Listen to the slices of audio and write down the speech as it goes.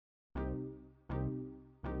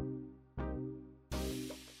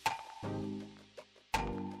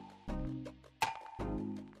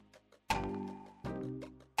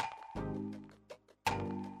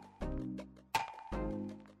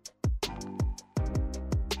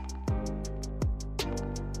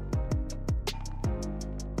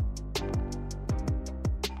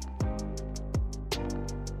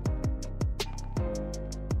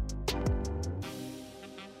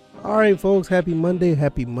All right, folks, happy Monday.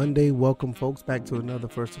 Happy Monday. Welcome, folks, back to another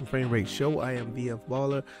First and Frame Rate show. I am VF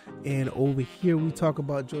Baller, and over here we talk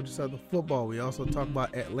about Georgia Southern football. We also talk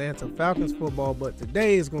about Atlanta Falcons football, but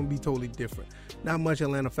today is going to be totally different. Not much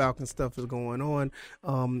Atlanta Falcons stuff is going on.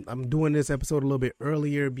 I'm doing this episode a little bit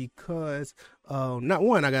earlier because, I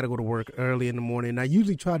got to go to work early in the morning. I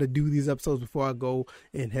usually try to do these episodes before I go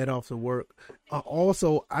and head off to work.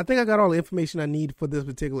 Also, I think I got all the information I need for this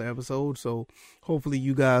particular episode, so hopefully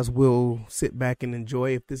you guys will sit back and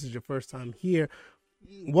enjoy. If this is your first time here,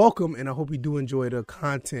 welcome, and I hope you do enjoy the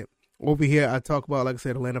content. Over here, I talk about, like I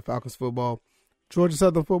said, Atlanta Falcons football, Georgia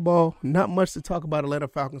Southern football. Not much to talk about Atlanta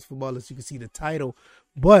Falcons football, as you can see the title,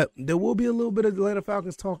 but there will be a little bit of Atlanta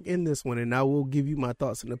Falcons talk in this one, and I will give you my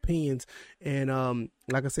thoughts and opinions. And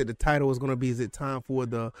like I said, the title is going to be, is it time for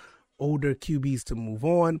the older QBs to move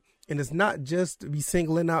on? And it's not just to be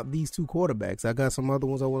singling out these two quarterbacks. I got some other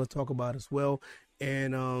ones I want to talk about as well.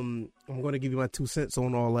 And I'm going to give you my 2 cents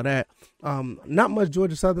on all of that. Not much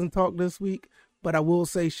Georgia Southern talk this week, but I will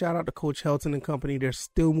say shout out to Coach Helton and company. They're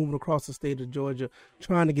still moving across the state of Georgia,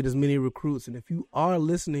 trying to get as many recruits. And if you are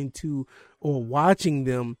listening to or watching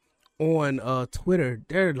them on Twitter,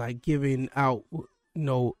 they're like giving out,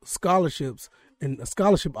 scholarships and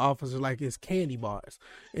scholarship offers are like it's candy bars.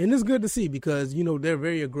 And it's good to see because, they're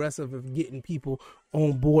very aggressive of getting people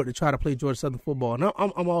on board to try to play Georgia Southern football. And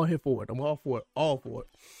I'm all here for it. I'm all for it.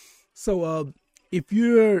 So if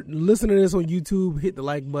you're listening to this on YouTube, hit the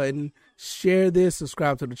like button, share this,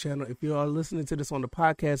 subscribe to the channel. If you are listening to this on the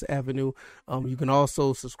podcast avenue, you can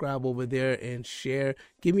also subscribe over there and share.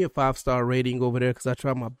 Give me a 5-star rating over there because I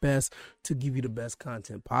try my best to give you the best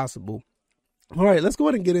content possible. All right, let's go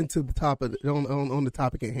ahead and get into the topic on the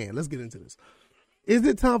topic at hand. Let's get into this. Is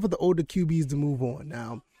it time for the older QBs to move on?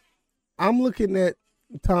 Now, I'm looking at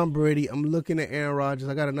Tom Brady. I'm looking at Aaron Rodgers.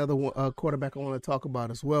 I got another quarterback I want to talk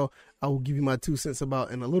about as well. I will give you my 2 cents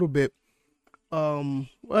about in a little bit.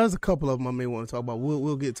 There's a couple of them I may want to talk about.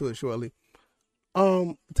 We'll get to it shortly.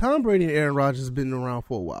 Tom Brady and Aaron Rodgers have been around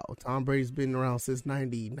for a while. Tom Brady's been around since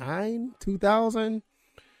 99, 2000.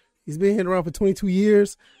 He's been here around for 22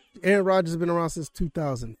 years. Aaron Rodgers has been around since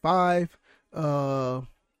 2005.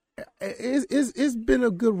 It's been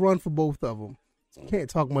a good run for both of them. Can't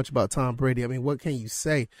talk much about Tom Brady. I mean, what can you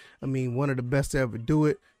say? I mean, one of the best to ever do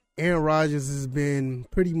it. Aaron Rodgers has been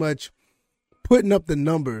pretty much putting up the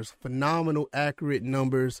numbers, phenomenal, accurate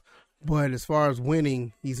numbers. But as far as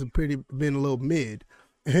winning, he's been a little mid.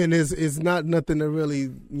 And it's not nothing to really,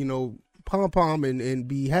 pom-pom and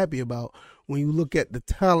be happy about. When you look at the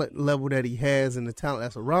talent level that he has and the talent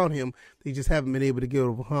that's around him, they just haven't been able to get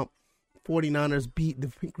over the hump. 49ers beat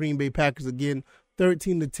the Green Bay Packers again,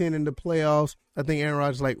 13-10 in the playoffs. I think Aaron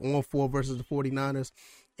Rodgers like 1-4 versus the 49ers.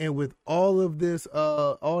 And with all of this,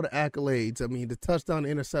 all the accolades, I mean, the touchdown to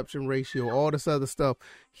interception ratio, all this other stuff,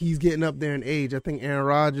 he's getting up there in age. I think Aaron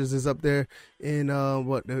Rodgers is up there in,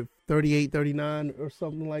 38, 39 or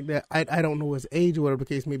something like that. I don't know his age or whatever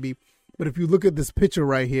the case may be. But if you look at this picture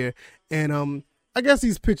right here, and I guess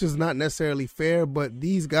these pictures not necessarily fair, but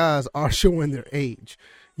these guys are showing their age.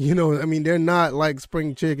 They're not like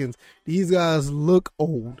spring chickens. These guys look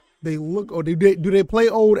old. They look old. Do they play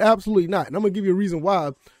old? Absolutely not. And I'm going to give you a reason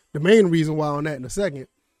why, the main reason why on that in a second.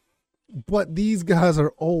 But these guys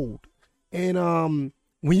are old. And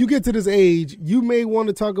when you get to this age, you may want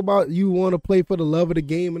to talk about you want to play for the love of the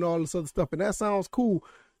game and all this other stuff. And that sounds cool.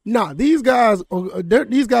 Nah, these guys are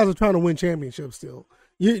trying to win championships still.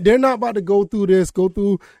 They're not about to go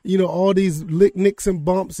through all these nicks and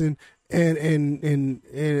bumps and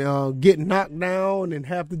get knocked down and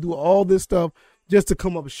have to do all this stuff just to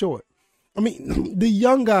come up short. I mean, the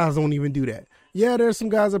young guys don't even do that. Yeah, there's some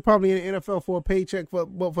guys that are probably in the NFL for a paycheck, but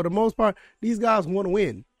for the most part, these guys want to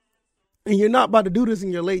win. And you're not about to do this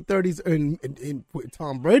in your late 30s and with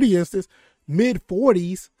Tom Brady instance, mid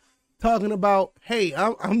 40s. Talking about, hey,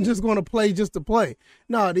 I'm just going to play just to play.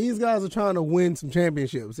 No, these guys are trying to win some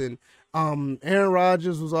championships. And Aaron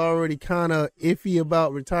Rodgers was already kind of iffy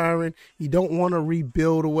about retiring. He don't want to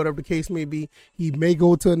rebuild or whatever the case may be. He may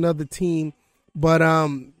go to another team. But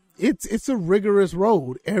it's a rigorous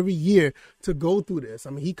road every year to go through this. I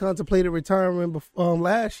mean, he contemplated retirement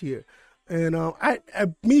last year. And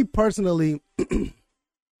me personally,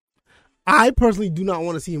 I personally do not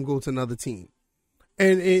want to see him go to another team.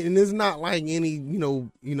 And it's not like any,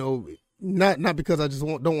 not because I just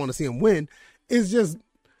don't want to see him win. It's just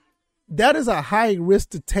that is a high risk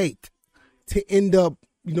to take to end up,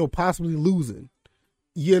 possibly losing.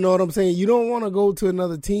 You know what I'm saying? You don't want to go to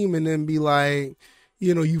another team and then be like,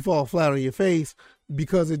 you fall flat on your face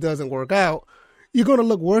because it doesn't work out. You're going to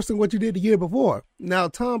look worse than what you did the year before. Now,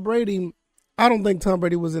 Tom Brady, I don't think Tom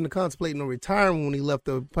Brady was in the contemplating on retiring when he left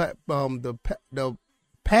the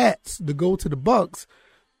Pats to go to the Bucks.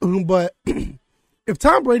 But if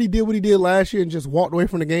Tom Brady did what he did last year and just walked away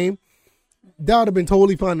from the game, that would have been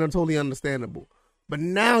totally fine and totally understandable. But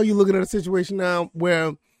now you're looking at a situation now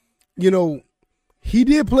where, he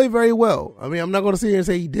did play very well. I mean, I'm not going to sit here and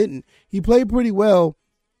say he didn't. He played pretty well,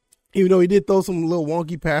 even though he did throw some little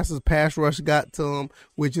wonky passes. Pass rush got to him,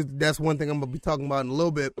 that's one thing I'm going to be talking about in a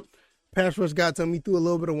little bit. Pass rush got to him. He threw a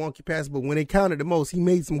little bit of wonky passes, but when it counted the most, he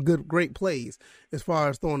made some great plays as far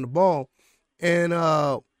as throwing the ball. And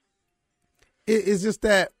it's just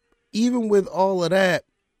that even with all of that,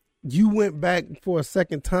 you went back for a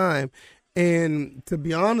second time. And to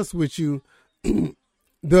be honest with you,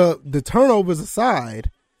 the turnovers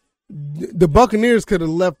aside, the Buccaneers could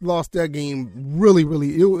have lost that game really,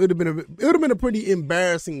 really. It would have been a pretty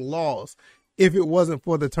embarrassing loss if it wasn't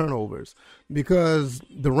for the turnovers, because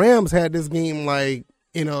the Rams had this game like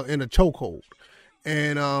in a chokehold.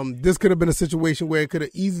 And this could have been a situation where it could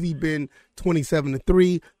have easily been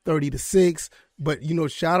 27-3, 30-6. But,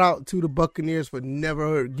 shout out to the Buccaneers for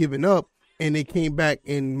never giving up, and they came back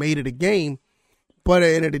and made it a game. But at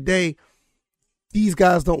the end of the day, these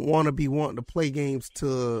guys don't want to be wanting to play games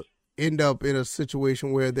to end up in a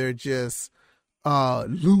situation where they're just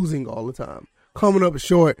losing all the time, coming up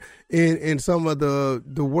short in some of the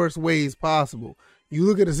worst ways possible. You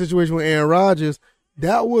look at the situation with Aaron Rodgers,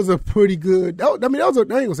 that was a pretty good. I ain't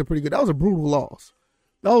gonna say pretty good. That was a brutal loss.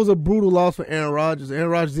 That was a brutal loss for Aaron Rodgers. Aaron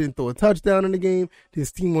Rodgers didn't throw a touchdown in the game.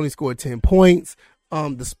 His team only scored 10 points.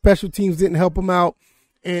 The special teams didn't help him out.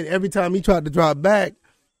 And every time he tried to drop back,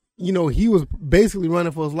 he was basically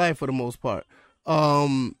running for his life for the most part.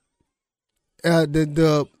 The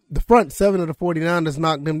front seven of the 49ers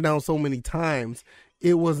knocked him down so many times.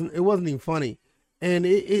 It wasn't even funny. And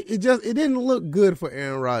it didn't look good for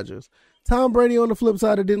Aaron Rodgers. Tom Brady on the flip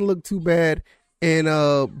side, it didn't look too bad. And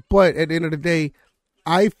but at the end of the day,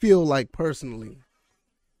 I feel like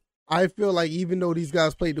even though these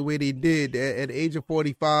guys played the way they did at the age of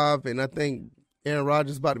 45, and I think Aaron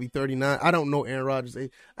Rodgers is about to be 39. I don't know Aaron Rodgers'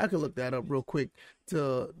 age. I could look that up real quick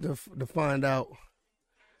to find out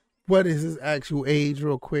what is his actual age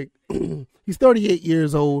real quick. He's 38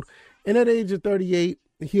 years old, and at the age of 38,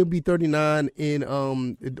 he'll be 39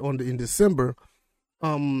 in December.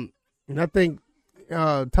 And I think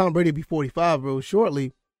Tom Brady will be 45 real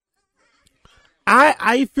shortly.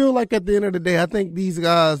 I feel like at the end of the day, I think these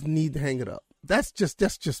guys need to hang it up. That's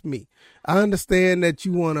just me. I understand that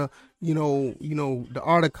you want to, the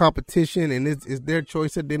art of competition, and it's their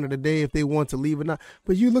choice at the end of the day if they want to leave or not.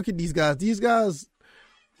 But you look at these guys,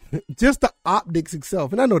 just the optics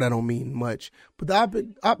itself, and I know that don't mean much, but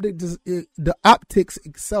the optics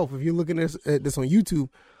itself, if you're looking at this on YouTube,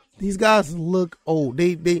 these guys look old.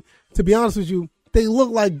 They to be honest with you, they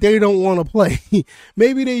look like they don't want to play.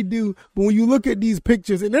 Maybe they do, but when you look at these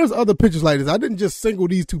pictures, and there's other pictures like this, I didn't just single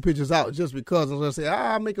these two pictures out just because I was gonna say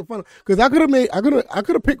I'm making fun of, because I could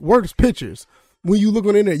have picked worse pictures. When you look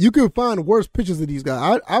on the internet, you can find worse pictures of these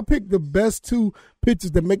guys. I picked the best two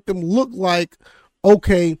pictures that make them look like,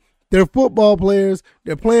 okay, they're football players,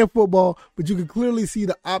 they're playing football, but you can clearly see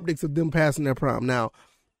the optics of them passing their prime. Now,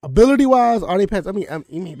 ability wise, are they passing? I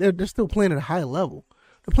mean, they're still playing at a high level.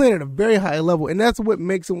 They're playing at a very high level, and that's what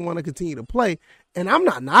makes them want to continue to play. And I'm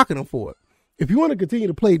not knocking them for it. If you want to continue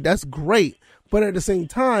to play, that's great. But at the same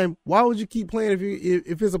time, why would you keep playing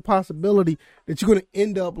if it's a possibility that you're going to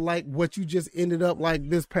end up like what you just ended up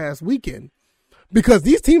like this past weekend? Because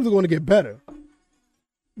these teams are going to get better.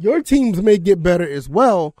 Your teams may get better as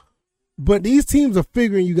well, but these teams are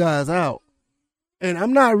figuring you guys out. And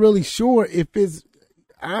I'm not really sure if it's,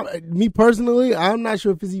 me personally, I'm not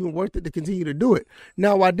sure if it's even worth it to continue to do it.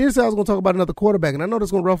 Now, I did say I was going to talk about another quarterback, and I know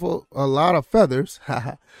that's going to ruffle a lot of feathers,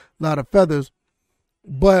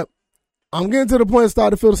 but I'm getting to the point of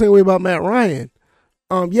starting to feel the same way about Matt Ryan.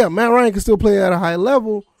 Matt Ryan can still play at a high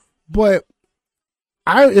level, but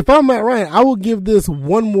if I'm Matt Ryan, I will give this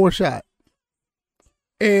one more shot.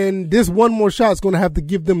 And this one more shot is going to have to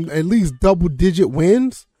give them at least double-digit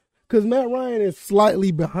wins. Because Matt Ryan is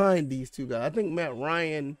slightly behind these two guys. I think Matt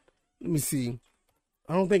Ryan, let me see.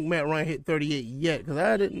 I don't think Matt Ryan hit 38 yet. Because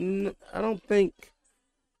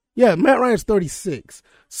Matt Ryan's 36.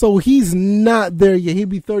 So he's not there yet. He'll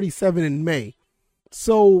be 37 in May.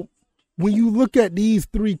 So when you look at these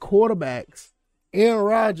three quarterbacks, Aaron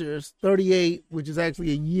Rodgers, 38, which is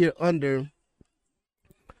actually a year under.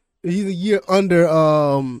 He's a year under.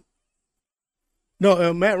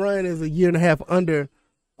 Matt Ryan is a year and a half under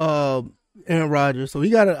Aaron Rodgers. So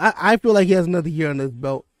I feel like he has another year on his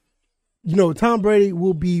belt. Tom Brady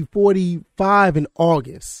will be 45 in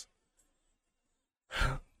August.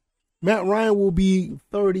 Matt Ryan will be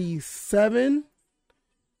 37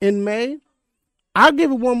 in May. I'll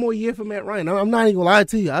give it one more year for Matt Ryan. I'm not even gonna lie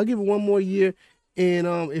to you. I'll give it one more year, and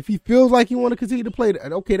if he feels like he want to continue to play,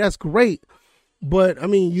 okay, that's great. But I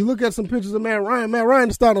mean, you look at some pictures of Matt Ryan. Matt Ryan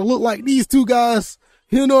is starting to look like these two guys.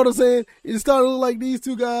 You know what I'm saying? It's starting to look like these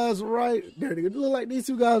two guys right there. They look like these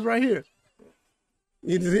two guys right here.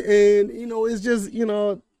 And it's just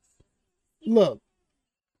look,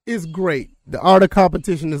 it's great. The art of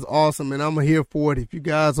competition is awesome, and I'm here for it. If you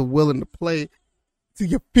guys are willing to play to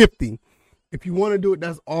your 50. If you want to do it,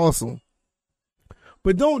 that's awesome.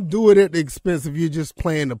 But don't do it at the expense of you just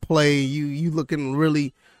playing to play. You looking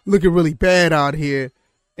really bad out here,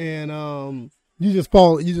 and you just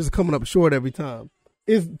coming up short every time.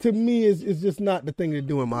 It's just not the thing to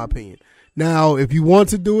do in my opinion. Now, if you want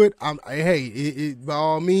to do it, by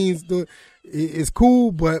all means do it. It's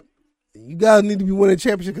cool, but you guys need to be winning a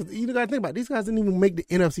championship because you got to think about it. These guys didn't even make the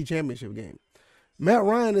NFC Championship game. Matt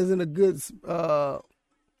Ryan is in a good.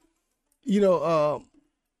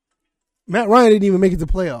 Matt Ryan didn't even make it to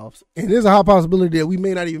playoffs. And there's a high possibility that we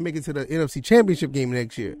may not even make it to the NFC Championship game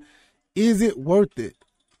next year. Is it worth it?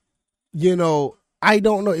 I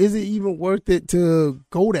don't know. Is it even worth it to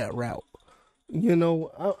go that route?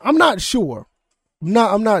 I'm not sure.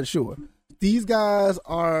 I'm not sure. These guys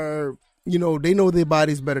are, they know their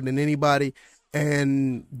bodies better than anybody,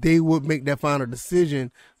 and they would make that final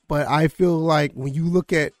decision. But I feel like when you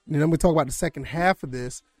look at, and I'm going to talk about the second half of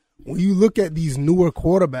this, when you look at these newer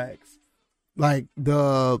quarterbacks, like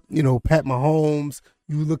the, Pat Mahomes,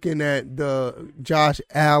 you looking at the Josh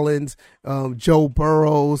Allens, Joe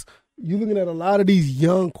Burrows, you're looking at a lot of these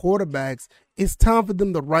young quarterbacks, it's time for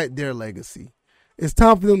them to write their legacy. It's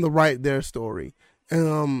time for them to write their story.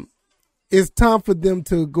 It's time for them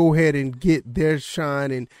to go ahead and get their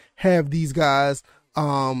shine and have these guys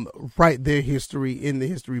write their history in the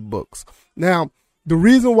history books. Now, the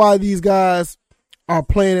reason why these guys are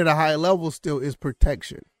playing at a high level still is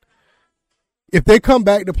protection. If they come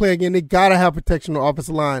back to play again, they got to have protection on the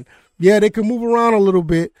offensive line. Yeah, they can move around a little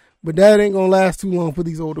bit, but that ain't going to last too long for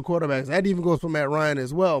these older quarterbacks. That even goes for Matt Ryan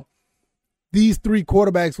as well. These three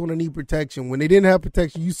quarterbacks want to need protection. When they didn't have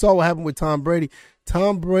protection, you saw what happened with Tom Brady.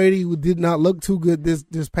 Tom Brady did not look too good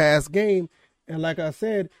this past game. And like I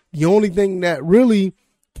said, the only thing that really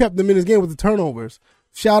kept them in this game was the turnovers.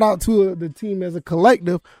 Shout out to the team as a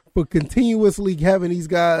collective for continuously having these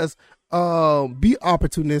guys be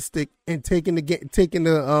opportunistic and taking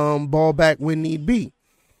the ball back when need be.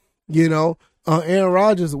 Aaron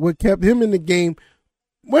Rodgers, what kept him in the game,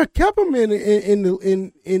 what kept him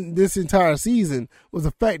in this entire season was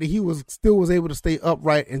the fact that he was able to stay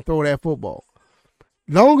upright and throw that football.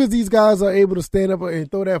 Long as these guys are able to stand up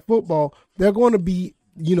and throw that football, they're going to be,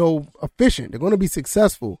 efficient. They're going to be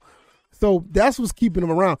successful. So that's what's keeping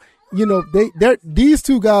them around. These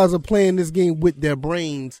two guys are playing this game with their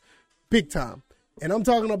brains big time. And I'm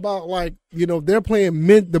talking about they're playing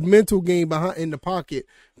the mental game behind in the pocket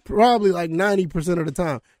probably like 90% of the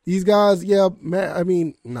time. These guys,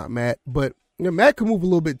 not Matt, but Matt can move a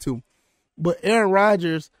little bit too. But Aaron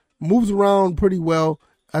Rodgers moves around pretty well.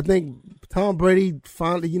 I think Tom Brady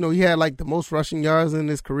finally, he had like the most rushing yards in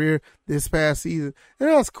his career this past season. And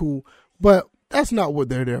that's cool. But that's not what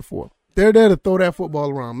they're there for. They're there to throw that football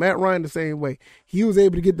around. Matt Ryan the same way. He was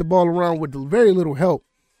able to get the ball around with very little help.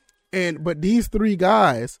 But these three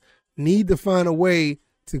guys need to find a way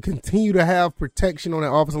to continue to have protection on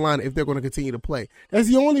that offensive line if they're going to continue to play. That's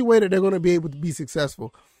the only way that they're going to be able to be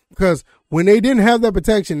successful. Because when they didn't have that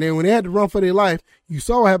protection, then when they had to run for their life, you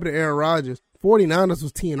saw what happened to Aaron Rodgers. 49ers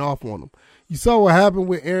was teeing off on them. You saw what happened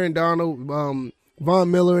with Aaron Donald,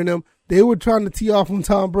 Von Miller and them. They were trying to tee off on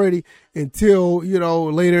Tom Brady until,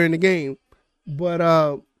 later in the game.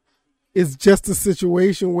 But it's just a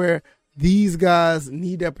situation where these guys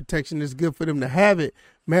need that protection. It's good for them to have it.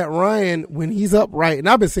 Matt Ryan, when he's upright, and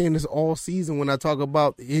I've been saying this all season when I talk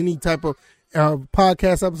about any type of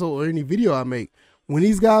podcast episode or any video I make, when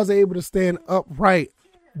these guys are able to stand upright,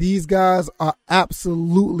 these guys are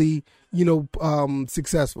absolutely,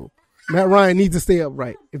 successful. Matt Ryan needs to stay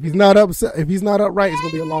upright. If he's not upright, it's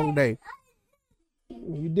gonna be a long day.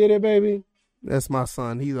 You did it, baby. That's my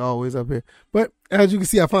son. He's always up here. But as you can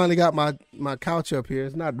see, I finally got my couch up here.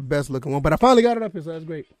 It's not the best looking one, but I finally got it up here, so that's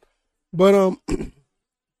great. But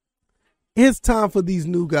it's time for these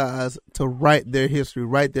new guys to write their history,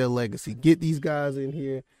 write their legacy. Get these guys in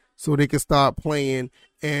here so they can start playing,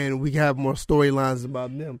 and we can have more storylines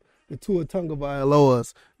about them. The Tua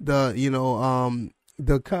Tagovailoas, the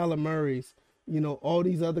Kyler Murrays, all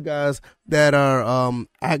these other guys that are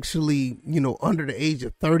actually, under the age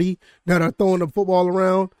of 30 that are throwing the football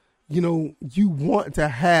around. you want to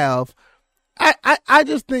have. I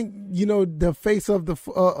just think, the face of the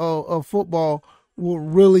of football will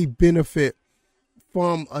really benefit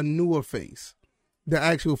from a newer face. The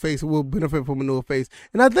actual face will benefit from a newer face.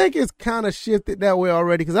 And I think it's kind of shifted that way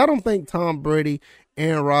already, because I don't think Tom Brady,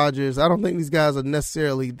 Aaron Rodgers, I don't think these guys are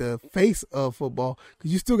necessarily the face of football,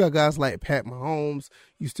 because you still got guys like Pat Mahomes.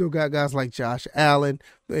 You still got guys like Josh Allen.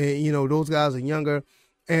 Those guys are younger.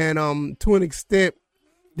 And to an extent,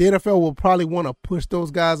 the NFL will probably want to push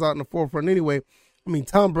those guys out in the forefront anyway. I mean,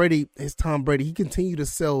 Tom Brady is Tom Brady. He continued to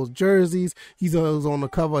sell jerseys. He's on the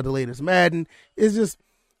cover of the latest Madden. It's just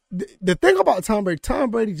the thing about Tom Brady.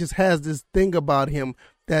 Tom Brady just has this thing about him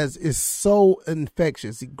that is so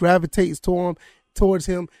infectious. He gravitates towards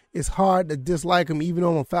him. It's hard to dislike him, even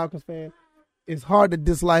though I'm a Falcons fan. It's hard to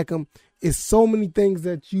dislike him. It's so many things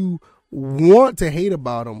that you want to hate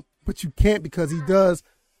about him, but you can't, because he does,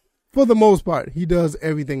 for the most part, he does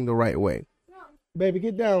everything the right way. Baby,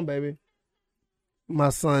 get down, baby. My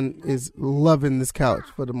son is loving this couch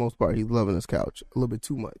for the most part. He's loving this couch a little bit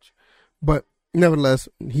too much. But nevertheless,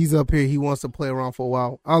 he's up here. He wants to play around for a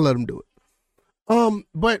while. I'll let him do it.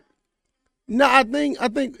 But no, I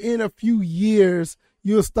think in a few years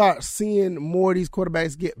you'll start seeing more of these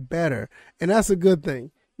quarterbacks get better, and that's a good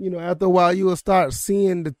thing. After a while, you will start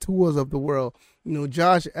seeing the Tuas of the world.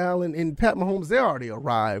 Josh Allen and Pat Mahomes, they already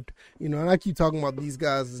arrived. And I keep talking about these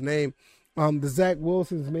guys' name. The Zach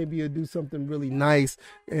Wilsons maybe will do something really nice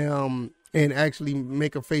and actually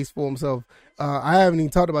make a face for himself. I haven't even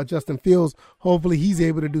talked about Justin Fields. Hopefully he's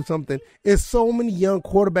able to do something. There's so many young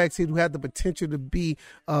quarterbacks here who have the potential to be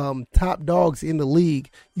top dogs in the league.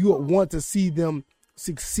 You would want to see them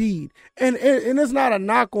succeed. And it's not a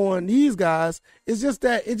knock on these guys. It's just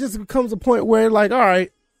that it just becomes a point where, like, all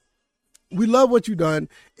right, we love what you done.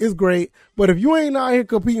 It's great. But if you ain't out here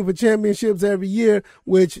competing for championships every year,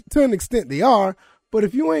 which to an extent they are, but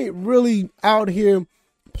if you ain't really out here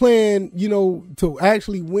playing, to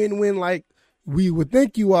actually win like we would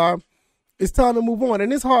think you are, it's time to move on.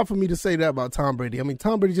 And it's hard for me to say that about Tom Brady. I mean,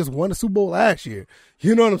 Tom Brady just won a Super Bowl last year.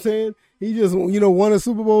 You know what I'm saying? He just, won a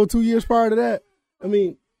Super Bowl 2 years prior to that. I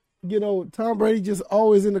mean, Tom Brady just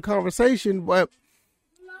always in the conversation, but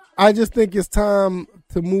I just think it's time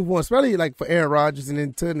to move on, especially like for Aaron Rodgers, and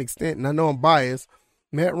then to an extent, and I know I'm biased,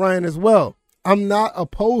 Matt Ryan as well. I'm not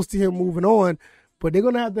opposed to him moving on, but they're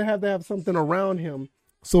going to have something around him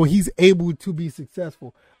so he's able to be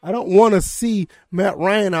successful. I don't want to see Matt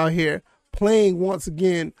Ryan out here playing once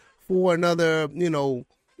again for another,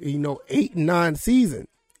 8-9 season.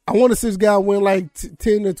 I want to see this guy win like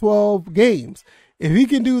 10 to 12 games. If he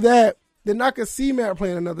can do that, then I can see Matt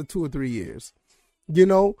playing another 2 or 3 years.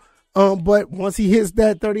 But once he hits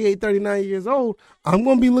that 38, 39 years old, I'm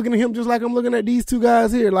going to be looking at him just like I'm looking at these two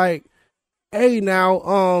guys here. Like, hey,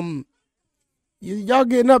 now, y'all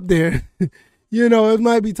getting up there. It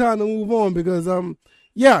might be time to move on because,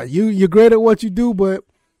 you're great at what you do, but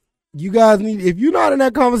you guys need, if you're not in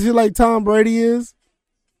that conversation like Tom Brady is,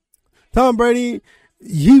 Tom Brady,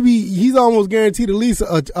 he's almost guaranteed at least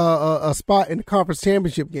a spot in the conference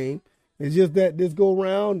championship game. It's just that this go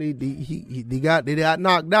round, they got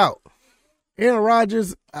knocked out. Aaron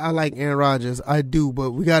Rodgers, I like Aaron Rodgers, I do,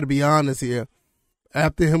 but we got to be honest here.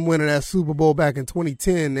 After him winning that Super Bowl back in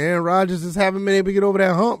 2010, Aaron Rodgers just haven't been able to get over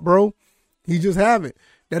that hump, bro. He just haven't.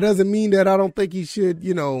 That doesn't mean that I don't think he should,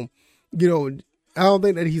 I don't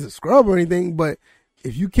think that he's a scrub or anything, but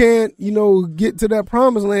if you can't, get to that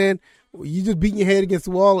promised land, you just beating your head against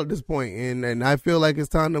the wall at this point, and I feel like it's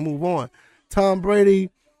time to move on. Tom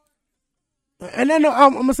Brady, and I know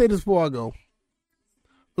I'm gonna say this before I go.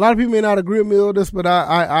 A lot of people may not agree with me on this, but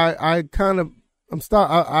I kind of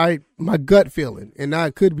my gut feeling, and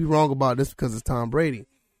I could be wrong about this because it's Tom Brady.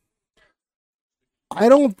 I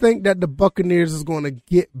don't think that the Buccaneers is going to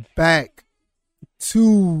get back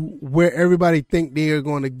to where everybody think they are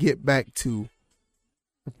going to get back to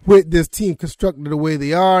with this team constructed the way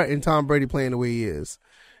they are and Tom Brady playing the way he is.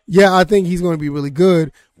 Yeah, I think he's going to be really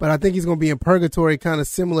good, but I think he's going to be in purgatory, kind of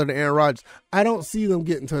similar to Aaron Rodgers. I don't see them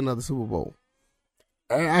getting to another Super Bowl.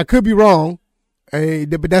 I could be wrong,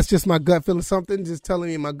 but that's just my gut feeling. Something just telling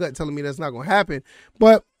me, my gut telling me that's not going to happen.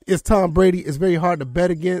 But it's Tom Brady. It's very hard to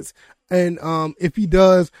bet against. And if he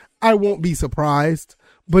does, I won't be surprised.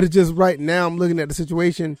 But it's just right now I'm looking at the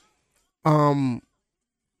situation. I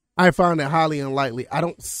find it highly unlikely. I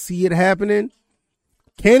don't see it happening.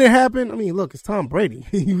 Can it happen? I mean, look, it's Tom Brady.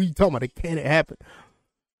 You talking about it? Can it happen?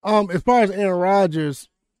 As far as Aaron Rodgers,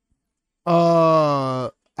 I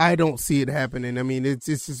don't see it happening. I mean, it's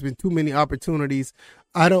just been too many opportunities.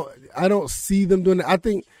 I don't see them doing it. I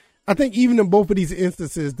think I think even in both of these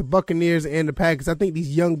instances, the Buccaneers and the Packers, I think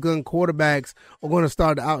these young gun quarterbacks are going to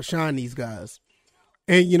start to outshine these guys.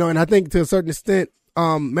 And, and I think to a certain extent,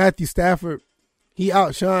 Matthew Stafford, he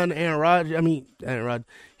outshined Aaron Rodgers.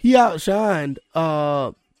 He outshined,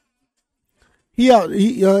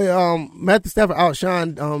 Matthew Stafford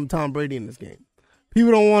outshined Tom Brady in this game.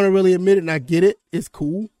 People don't want to really admit it, and I get it. It's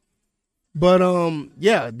cool. But, they were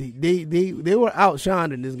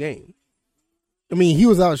outshined in this game. I mean, he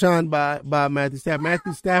was outshined by Matthew Stafford.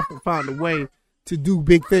 Matthew Stafford found a way to do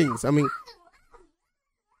big things. I mean,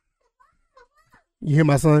 you hear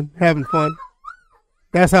my son having fun?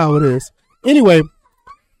 That's how it is. Anyway,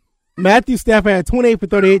 Matthew Stafford had 28 for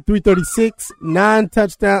 38, 336,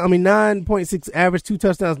 9.6 average, 2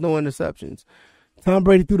 touchdowns, no interceptions. Tom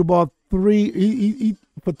Brady threw the ball for 30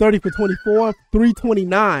 for 24,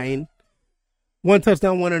 329, 1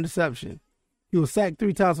 touchdown, 1 interception. He was sacked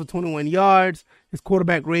 3 times for 21 yards. His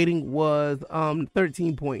quarterback rating was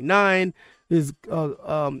 13.9. His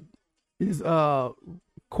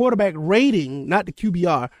quarterback rating, not the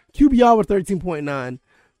QBR. QBR was 13.9.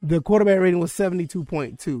 The quarterback rating was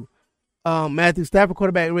 72.2. Matthew Stafford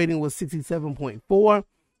quarterback rating was 67.4,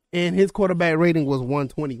 and his quarterback rating was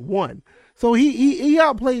 121. So he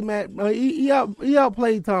outplayed he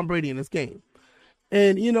outplayed Tom Brady in this game,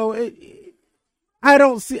 and I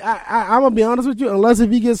don't see. I'm gonna be honest with you. Unless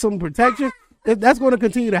if he gets some protection, that's going to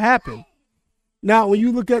continue to happen. Now, when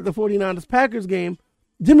you look at the 49ers Packers game,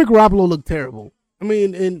 Jimmy Garoppolo looked terrible. I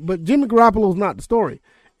mean, but Jimmy Garoppolo is not the story.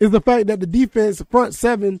 It's the fact that the defense front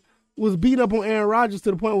seven was beat up on Aaron Rodgers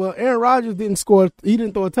to the point where Aaron Rodgers didn't score. He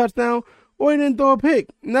didn't throw a touchdown or he didn't throw a pick,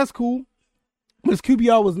 and that's cool. His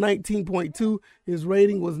QBR was 19.2. His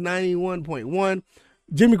rating was 91.1.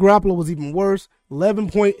 Jimmy Garoppolo was even worse,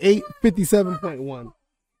 11.8, 57.1.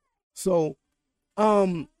 So,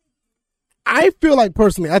 I feel like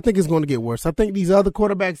personally, I think it's going to get worse. I think these other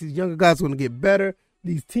quarterbacks, these younger guys, are going to get better.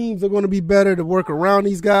 These teams are going to be better to work around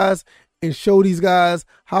these guys and show these guys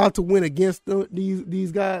how to win against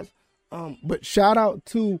these guys. But shout out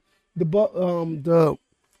to the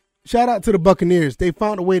Buccaneers. They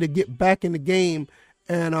found a way to get back in the game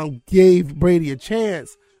and gave Brady a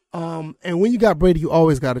chance. And when you got Brady, you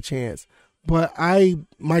always got a chance. But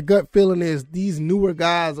my gut feeling is these newer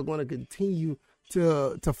guys are going to continue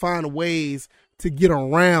to find ways to get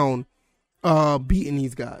around beating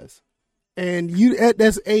these guys. And you at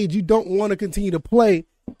this age, you don't want to continue to play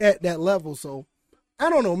at that level. So I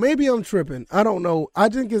don't know. Maybe I'm tripping. I don't know. I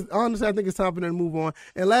think it's time for them to move on.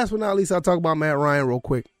 And last but not least, I'll talk about Matt Ryan real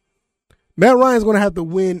quick. Matt Ryan's going to have to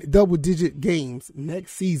win double-digit games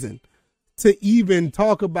next season to even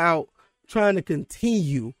talk about trying to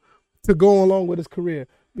continue to go along with his career.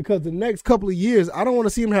 Because the next couple of years, I don't want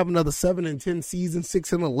to see him have another 7-10 season,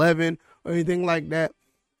 6-11, or anything like that.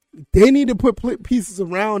 They need to put pieces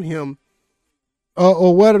around him,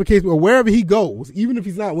 or whatever the case, or wherever he goes, even if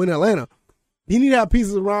he's not winning Atlanta. You need to have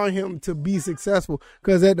pieces around him to be successful.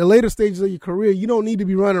 Because at the later stages of your career, you don't need to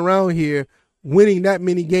be running around here winning that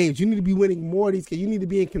many games. You need to be winning more of these games. You need to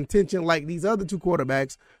be in contention like these other two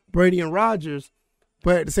quarterbacks, Brady and Rodgers.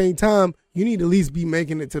 But at the same time, you need to at least be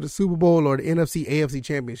making it to the Super Bowl or the NFC, AFC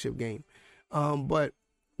championship game. But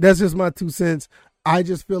that's just my 2 cents. I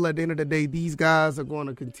just feel at the end of the day, these guys are going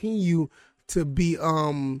to continue to be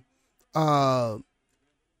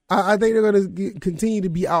I think they're going to continue to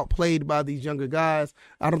be outplayed by these younger guys.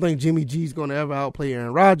 I don't think Jimmy G's going to ever outplay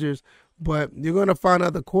Aaron Rodgers, but you're going to find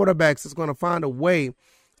other quarterbacks that's going to find a way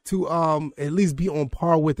to at least be on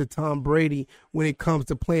par with the Tom Brady when it comes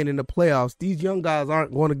to playing in the playoffs. These young guys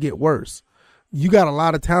aren't going to get worse. You got a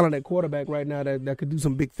lot of talent at quarterback right now that could do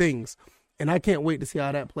some big things, and I can't wait to see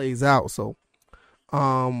how that plays out. So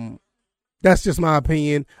that's just my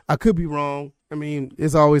opinion. I could be wrong. I mean,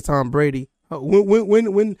 it's always Tom Brady.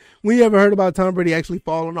 When you ever heard about Tom Brady actually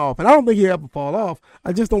falling off? And I don't think he'll ever fall off.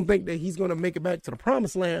 I just don't think that he's going to make it back to the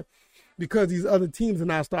promised land because these other teams are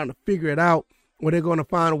now starting to figure it out or they're going to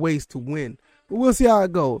find ways to win. But we'll see how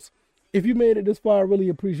it goes. If you made it this far, I really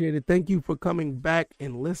appreciate it. Thank you for coming back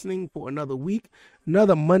and listening for another week.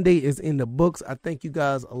 Another Monday is in the books. I thank you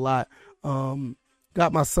guys a lot.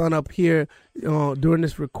 Got my son up here during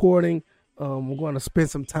this recording. We're going to spend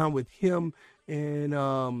some time with him,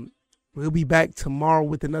 and we'll be back tomorrow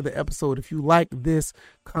with another episode. If you like this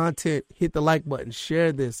content, hit the like button,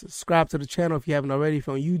 share this, subscribe to the channel if you haven't already. If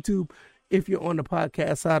you're on YouTube, if you're on the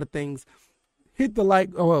podcast side of things, hit the like.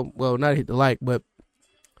 Oh, well, not hit the like, but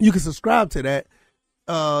you can subscribe to that,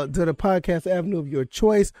 to the podcast avenue of your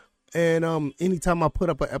choice. And anytime I put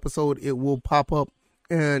up an episode, it will pop up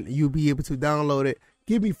and you'll be able to download it.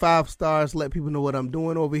 Give me 5 stars. Let people know what I'm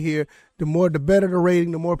doing over here. The better the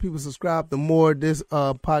rating, the more people subscribe, the more this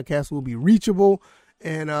podcast will be reachable.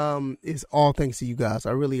 And it's all thanks to you guys.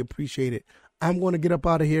 I really appreciate it. I'm going to get up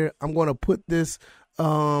out of here. I'm going to put this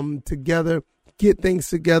together, get things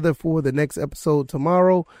together for the next episode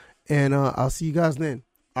tomorrow. And I'll see you guys then.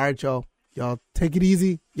 All right, y'all. Y'all take it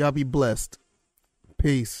easy. Y'all be blessed.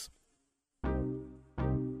 Peace.